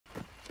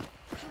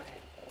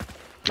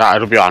Nah,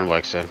 it'll be on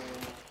work soon.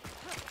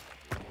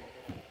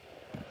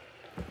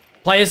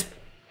 Players.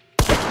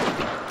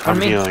 I'm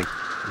healing.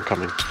 I'm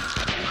coming.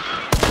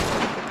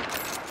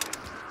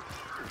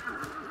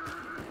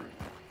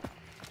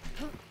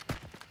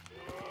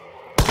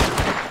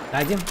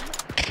 Bagged him.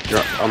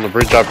 You're on the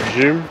bridge, I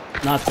presume?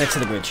 No, it's next to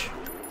the bridge.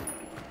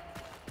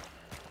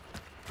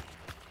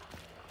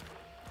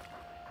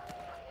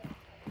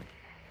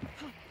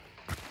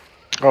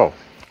 Oh.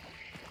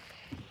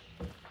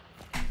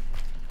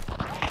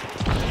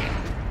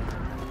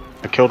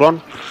 I killed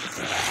one.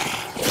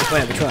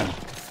 Wait, which one?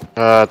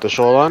 At the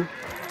shoreline.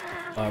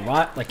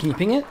 Right, like, can you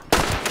ping it?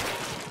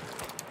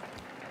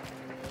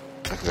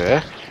 Like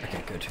there.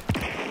 Okay, good.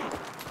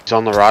 He's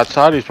on the right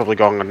side, he's probably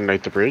going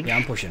underneath the bridge. Yeah,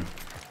 I'm pushing.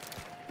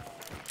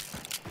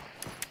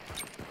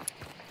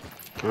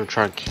 I'm gonna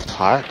try and keep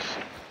tight.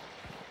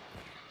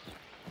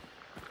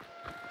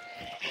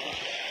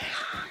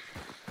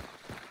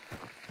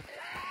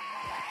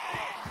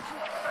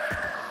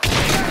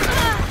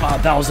 Oh,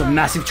 that was a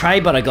massive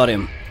trade, but I got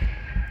him.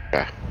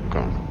 Okay, go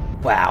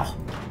on. Wow.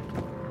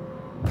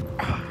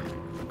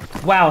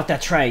 Wow, at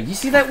that trade. You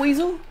see that,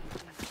 Weasel?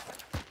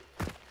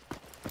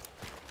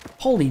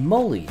 Holy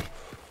moly.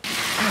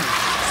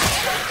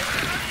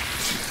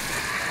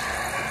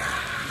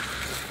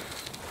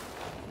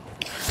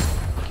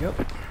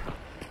 Yep.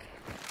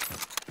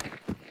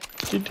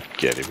 You did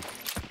get him.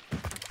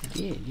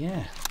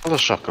 Yeah. Another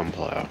shotgun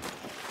player.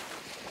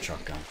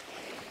 Shotgun.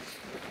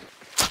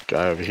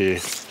 Guy over here.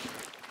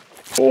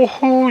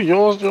 Oh,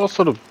 you're your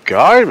sort of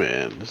guy,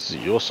 man. This is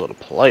your sort of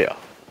player.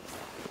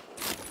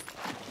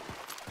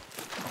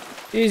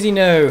 Easy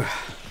no.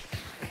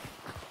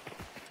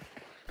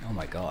 Oh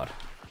my god.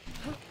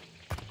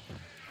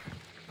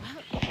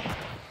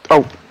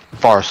 Oh,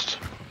 forest.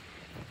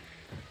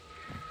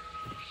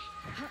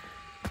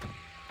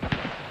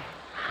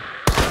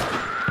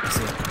 That's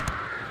it.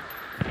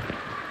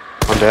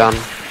 I'm down.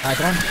 Alright,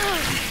 come on.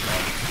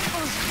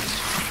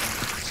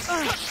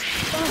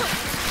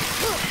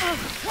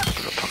 I'm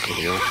gonna fucking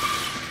heal.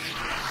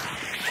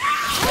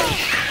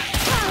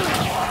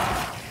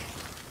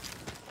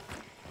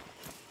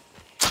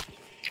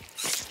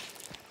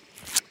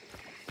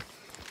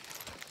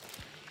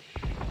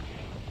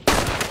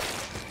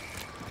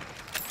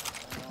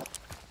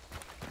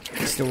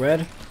 Still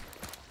red?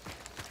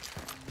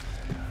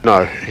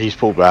 No, he's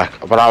pulled back.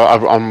 But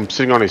I'm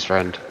sitting on his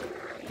friend.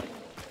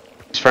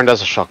 His friend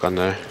has a shotgun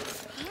there.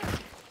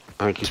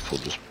 I think he's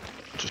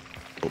just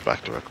pulled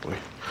back directly.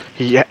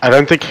 I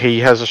don't think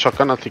he has a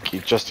shotgun. I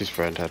think just his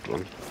friend had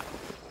one.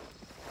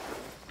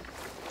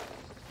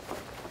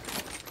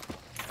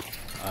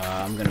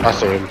 I'm gonna. I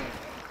see him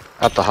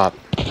at the hut.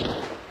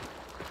 I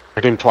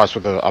hit him twice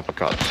with the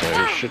uppercut,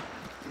 so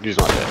he's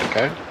not dead.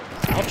 Okay.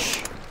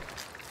 Ouch.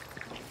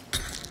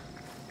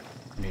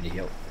 I need to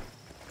heal.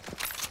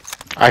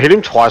 I hit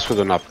him twice with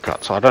an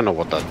uppercut, so I don't know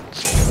what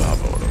that's about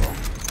or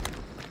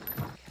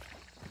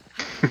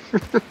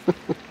whatever.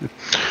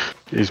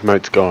 His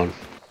mate's gone.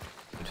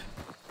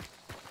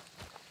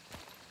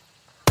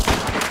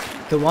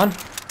 Good one.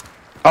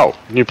 Oh,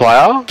 new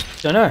player?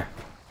 Don't know.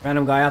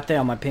 Random guy out there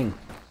on my ping.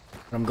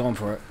 But I'm going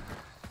for it.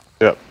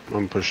 Yep,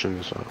 I'm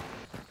pushing, so.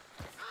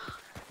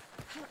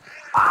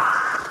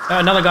 Oh,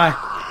 another guy.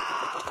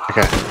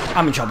 Okay.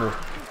 I'm in trouble.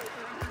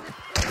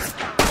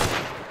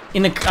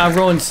 In the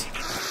ruins.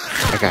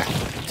 Okay.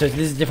 So this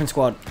is a different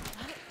squad.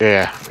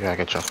 Yeah, I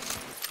get you.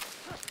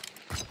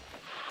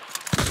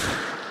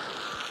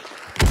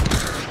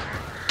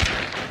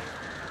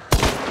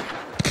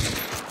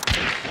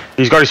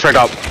 He's got his friend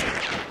up.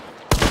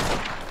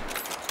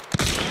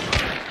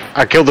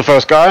 I killed the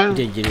first guy.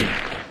 You did.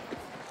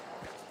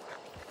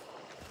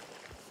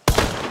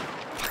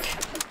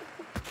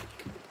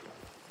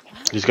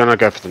 He's gonna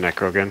go for the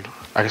necro again.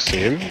 I can see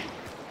him.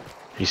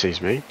 He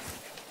sees me.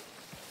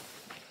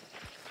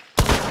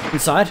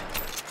 Inside?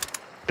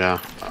 Yeah.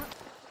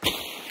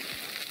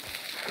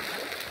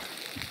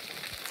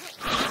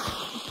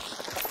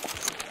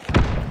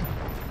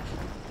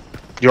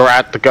 You're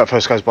at the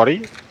first guy's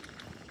body?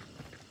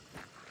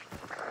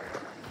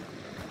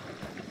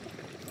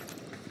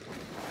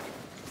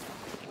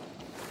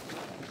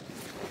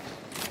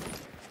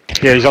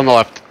 Yeah, he's on the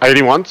left. I hit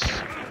him once.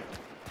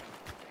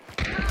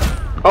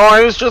 Oh,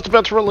 I was just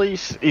about to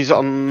release. He's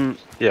on...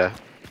 yeah.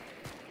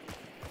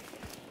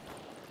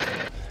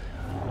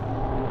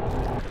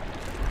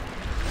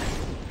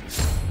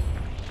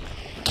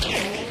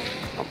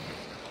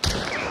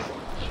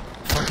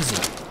 Fuck is he?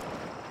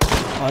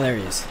 Oh, there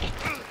he is.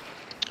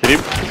 Hit him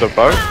with the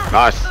bow.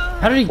 Nice.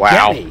 How did he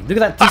Wow. get me? Look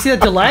at that. Do you see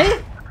that delay?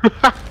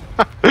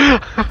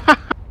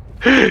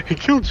 He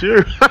killed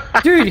you.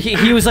 Dude,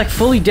 he was like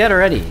fully dead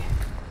already.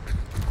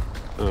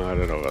 Oh, I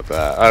don't know about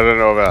that. I don't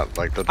know about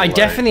like the delay, I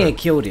definitely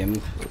killed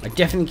him. I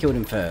definitely killed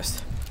him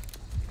first.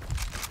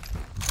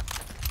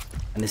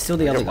 And there's still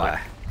the other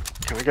guy.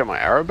 Can I get my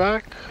arrow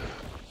back?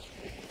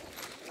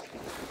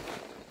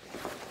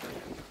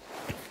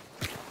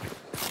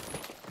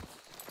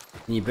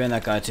 Can you burn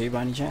that guy too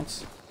by any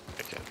chance?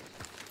 Okay.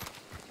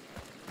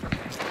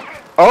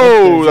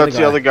 Oh, that's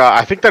the other guy.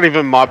 I think that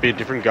even might be a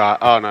different guy.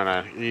 Oh,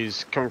 no.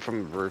 He's coming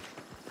from the roof.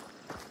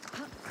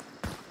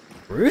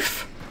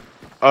 Roof?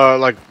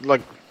 Like,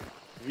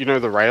 you know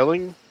the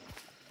railing?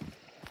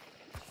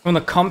 From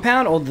the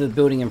compound or the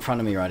building in front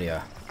of me right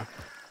here?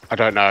 I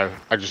don't know.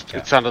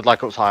 It sounded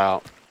like it was high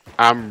up.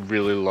 I'm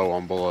really low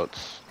on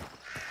bullets.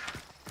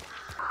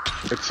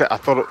 I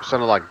thought it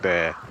sounded like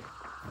there.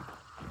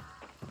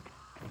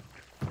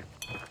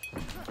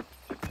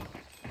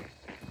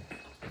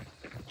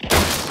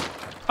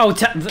 Oh,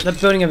 the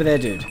building over there,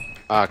 dude.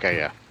 Okay,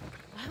 yeah.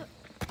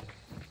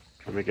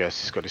 Let me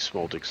guess, he's got his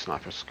small dick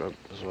sniper scope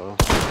as well.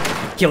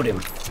 Killed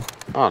him.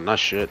 Oh,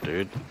 nice shit,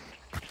 dude.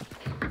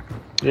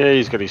 Yeah,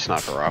 he's got his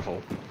sniper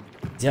rifle.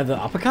 Does he have the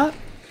uppercut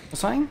or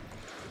something?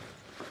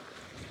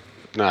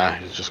 Nah,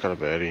 he's just got a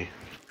birdie.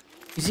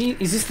 Is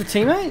this the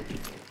teammate?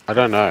 I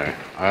don't know.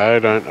 I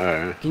don't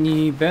know. Can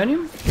you burn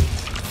him?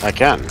 I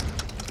can.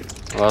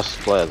 Last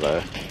player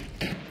though.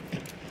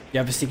 You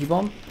have a sticky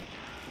bomb?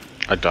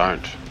 I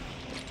don't.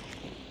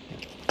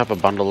 I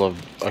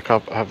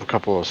have a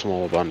couple of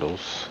smaller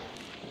bundles.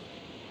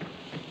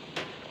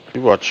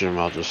 You watch him,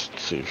 I'll just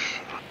see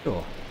if...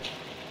 Sure.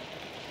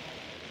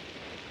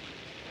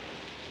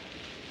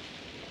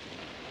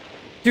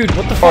 Dude,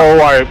 what the fuck?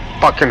 Oh, I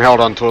fucking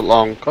held onto it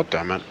long. God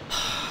damn it.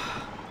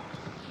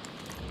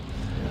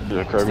 You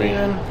know,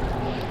 Crytek.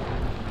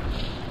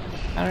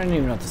 I don't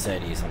even know what to say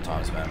to you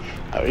sometimes, man.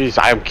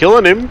 I'm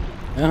killing him.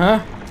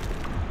 Uh-huh.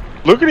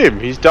 Look at him,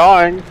 he's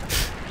dying.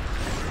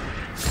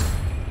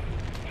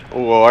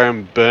 Oh, I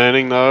am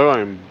burning though. I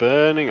am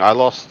burning. I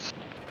lost.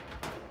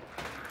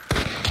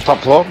 Top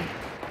floor.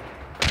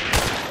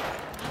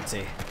 Let's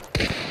see.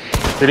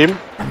 Hit him.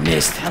 I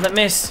missed. How'd that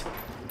miss?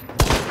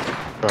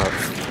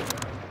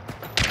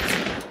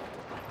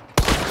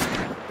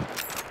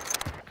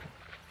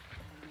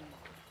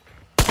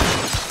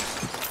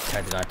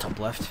 Okay, the guy top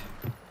left.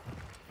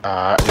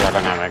 Yeah, I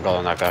don't know, man. Go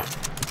on that guy.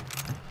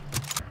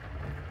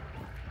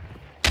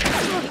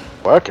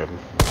 Working.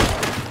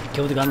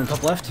 Killed the guy on the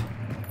top left.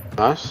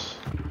 Nice.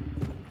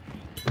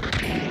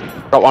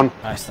 Got one.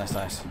 Nice, nice,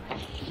 nice.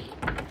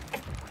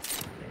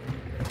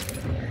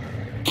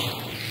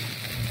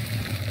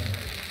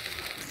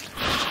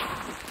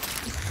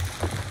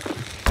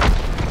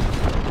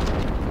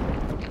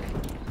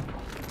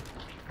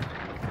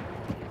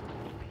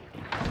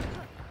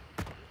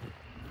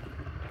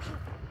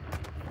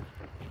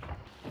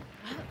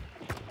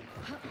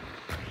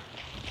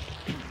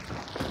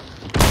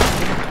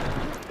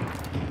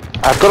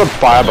 I've got a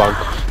firebug.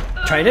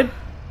 Traded?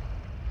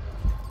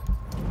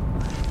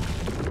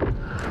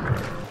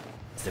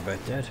 They're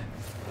both dead.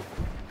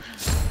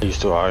 These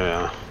two are,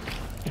 yeah.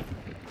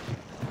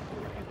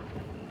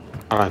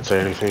 I don't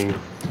say anything.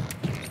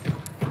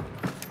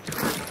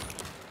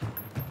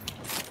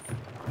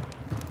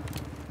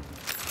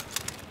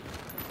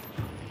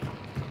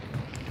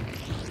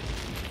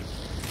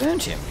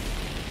 Burnt him.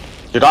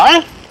 Did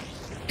I?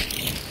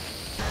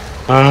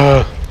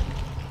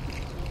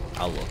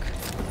 I'll look.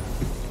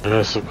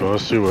 Yes, of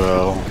course you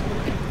will.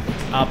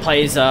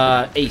 Plays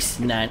East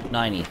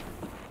 90.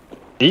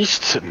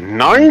 East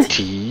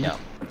 90? Yeah.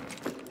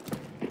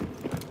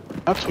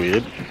 That's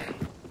weird.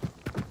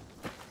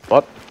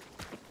 What?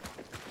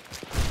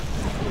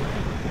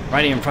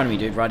 Right here in front of me,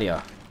 dude. Right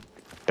here.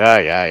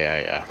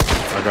 Yeah.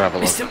 I gotta have a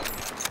Missed look. him.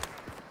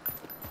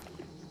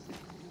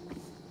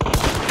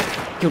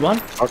 Killed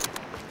one. Oh,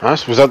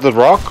 nice. Was that the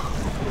rock?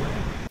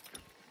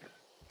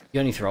 You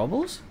got any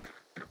throwables?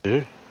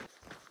 Yeah.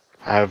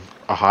 I have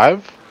a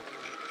hive.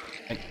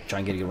 Try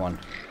and get a good one.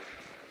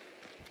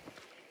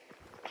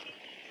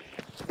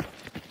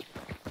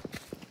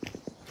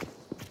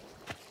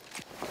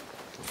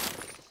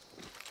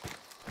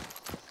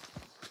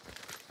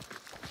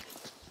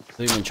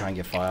 Leave him and try and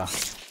get fire.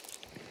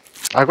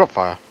 I got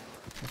fire.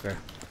 Okay.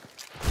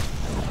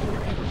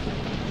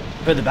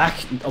 Further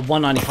back, a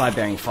 195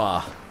 bearing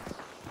fire.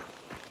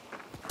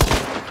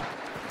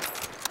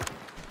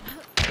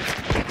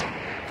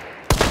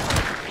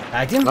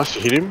 Bagged him? Nice to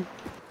hit him.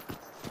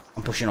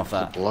 I'm pushing off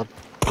that. Blood.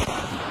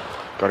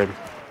 Got him.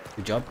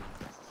 Good job.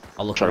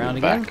 I'll look Try to around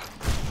move again. back.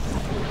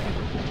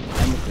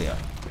 And we're clear.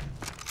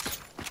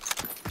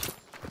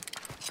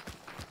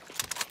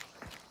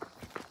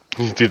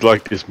 He did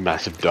like this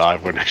massive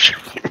dive when I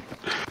shot him.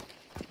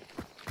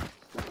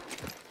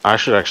 I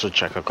should actually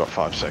check. I've got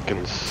 5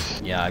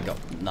 seconds. Yeah, I got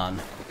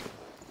none.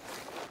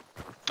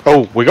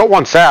 Oh, we got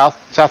one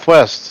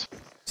southwest.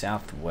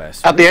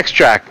 Southwest. At the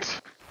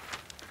extract.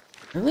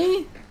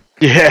 Really?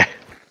 Yeah.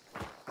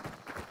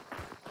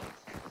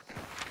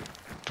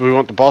 Do we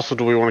want the boss or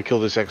do we want to kill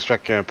this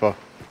extract camper?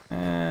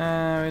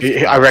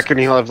 I reckon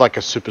he'll have like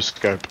a super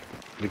scope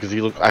because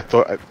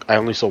I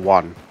only saw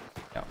one.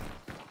 Yeah.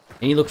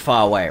 And he looked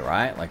far away,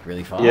 right? Like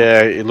really far.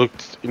 Yeah, it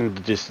looked in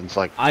the distance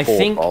like. I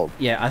think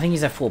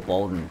he's at Fort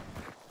Bolden.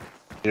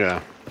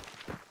 Yeah.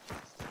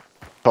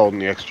 Holding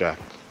the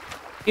extract.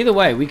 Either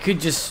way, we could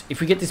just,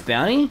 if we get this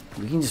bounty,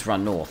 we can just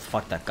run north.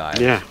 Fuck that guy.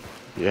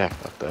 Yeah,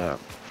 fuck that.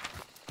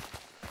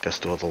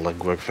 Just do all the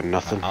legwork for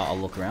nothing. I'll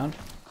look around.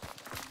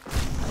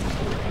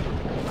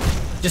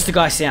 Just the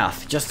guy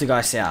south. Just the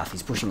guy south.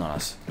 He's pushing on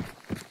us.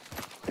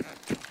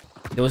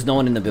 There was no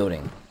one in the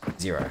building.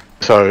 0.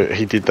 So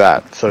he did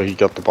that. So he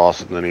got the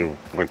boss and then he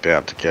went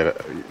down to get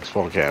it.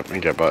 Spawn camp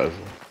and get both.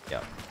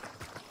 Yep.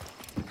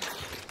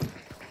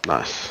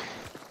 Nice.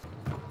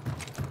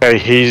 Okay,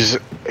 he's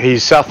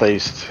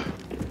southeast.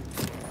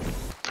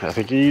 I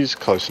think he's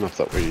close enough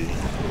that we...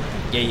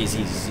 Yeah,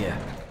 he's yeah.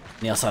 On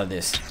the outside of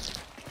this.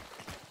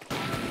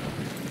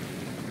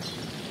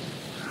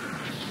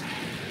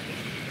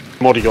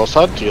 More to your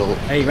side? To your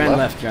Hey, he ran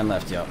left. He ran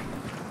left, yep.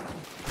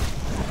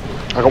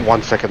 I got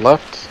 1 second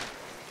left.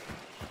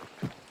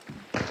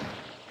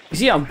 He's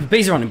here.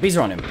 Bees are on him. Bees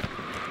are on him.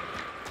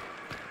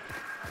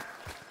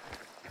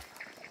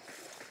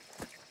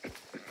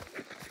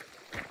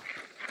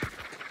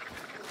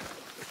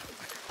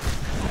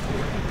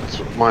 It's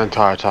my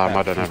entire time,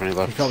 I don't have any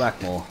left. He fell back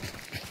more.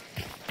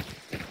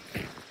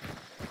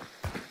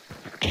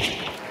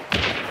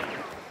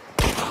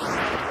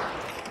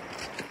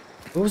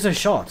 What was those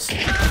shots?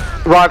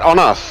 Right on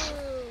us.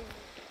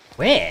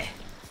 Where?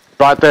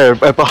 Right there,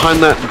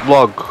 behind that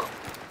log.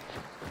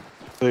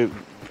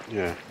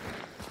 Yeah.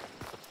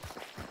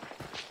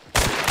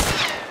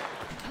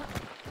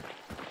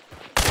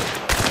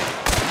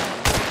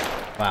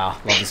 Wow,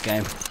 love this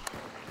game.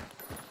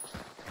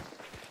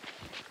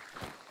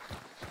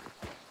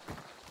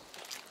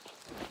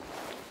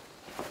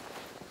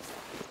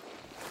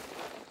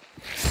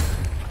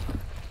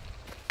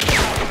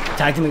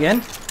 Tagged him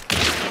again.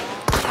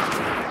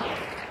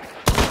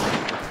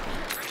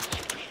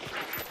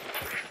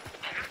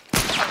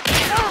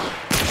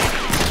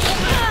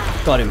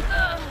 Got him.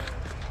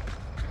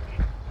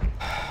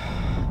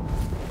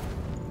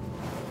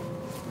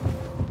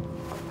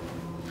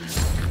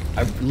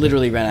 I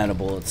literally ran out of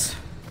bullets.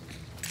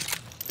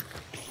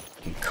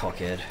 You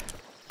cockhead.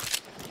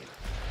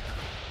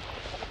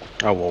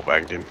 I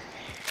wallbanged him.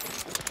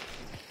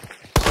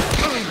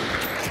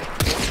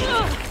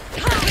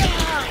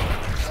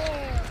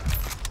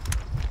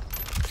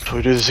 Shall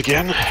we do this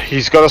again?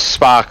 He's got a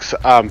Sparks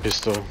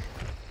pistol.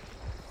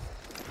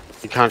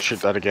 You can't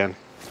shoot that again.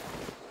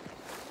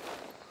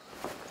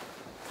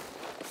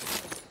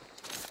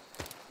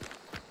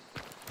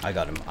 I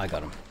got him. I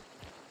got him.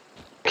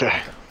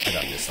 Okay. I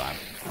got him this time.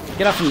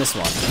 Get up from this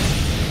one.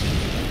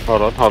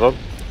 Hold on, hold on.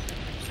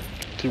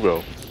 He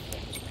will.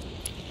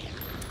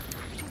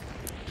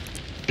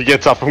 If he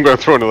gets up, I'm going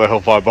to throw another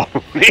Hellfire bomb.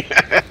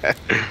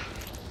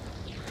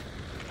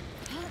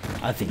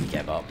 I think he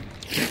gave up.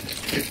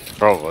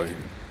 Probably.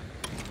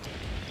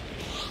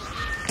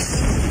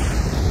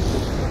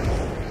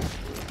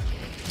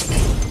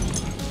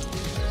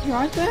 You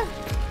right there?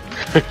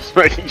 Just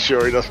making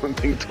sure he doesn't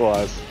think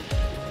twice.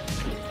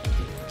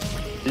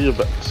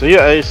 See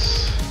ya,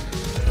 Ace.